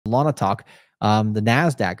Solana talk. The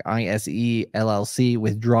NASDAQ, ISE LLC,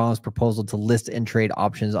 withdraws proposal to list and trade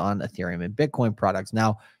options on Ethereum and Bitcoin products.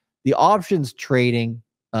 Now, the options trading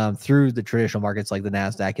through the traditional markets like the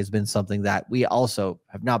NASDAQ has been something that we also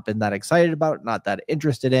have not been that excited about, not that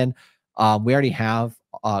interested in. We already have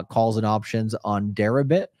calls and options on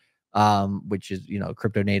Deribit, which is, a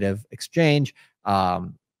crypto native exchange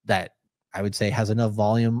that I would say has enough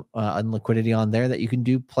volume and liquidity on there that you can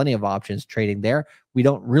do plenty of options trading there. We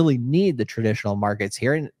don't really need the traditional markets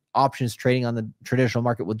here, and options trading on the traditional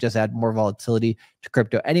market will just add more volatility to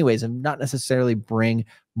crypto anyways, and not necessarily bring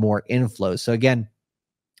more inflows. So again,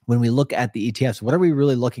 when we look at the ETFs, what are we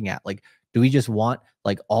really looking at? Like, do we just want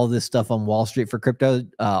like all this stuff on Wall Street for crypto,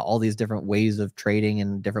 all these different ways of trading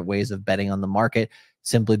and different ways of betting on the market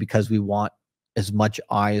simply because we want as much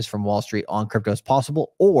eyes from Wall Street on crypto as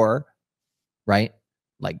possible? Or, right,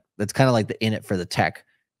 like that's kind of like the in it for the tech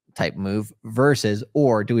type move versus,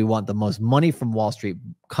 or do we want the most money from Wall Street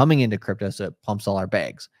coming into crypto so it pumps all our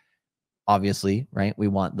bags? Obviously, right, we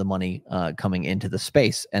want the money coming into the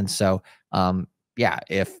space. And so yeah,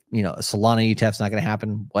 if a Solana ETF's not going to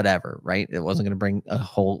happen, whatever, right? It wasn't going to bring a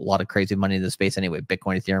whole lot of crazy money to the space anyway.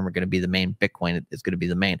 Bitcoin, Ethereum are going to be the main. Bitcoin is going to be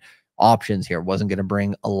the main. Options here wasn't going to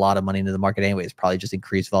bring a lot of money into the market anyways. Probably just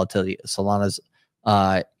increased volatility. Solana's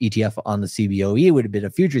ETF on the CBOE would have been a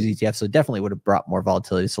futures ETF, so definitely would have brought more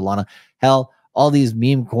volatility to Solana. Hell, all these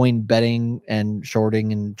meme coin betting and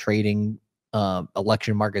shorting and trading,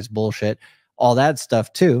 election markets bullshit, all that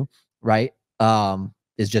stuff too, right?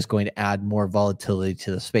 Is just going to add more volatility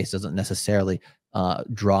to the space. Doesn't necessarily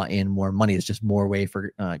draw in more money. It's just more way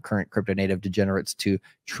for current crypto native degenerates to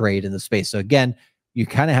trade in the space. So again, you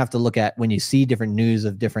kind of have to look at when you see different news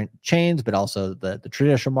of different chains, but also the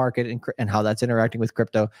traditional market and how that's interacting with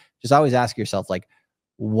crypto. Just always ask yourself, like,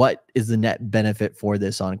 what is the net benefit for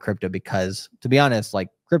this on crypto? Because to be honest, like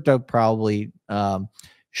crypto probably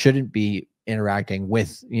shouldn't be interacting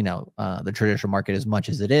with the traditional market as much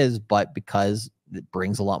as it is, but because it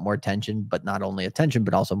brings a lot more attention, but not only attention,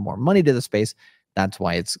 but also more money to the space, that's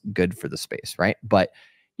why it's good for the space, right? But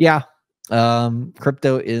yeah,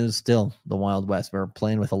 crypto is still the Wild West. We're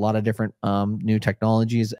playing with a lot of different new technologies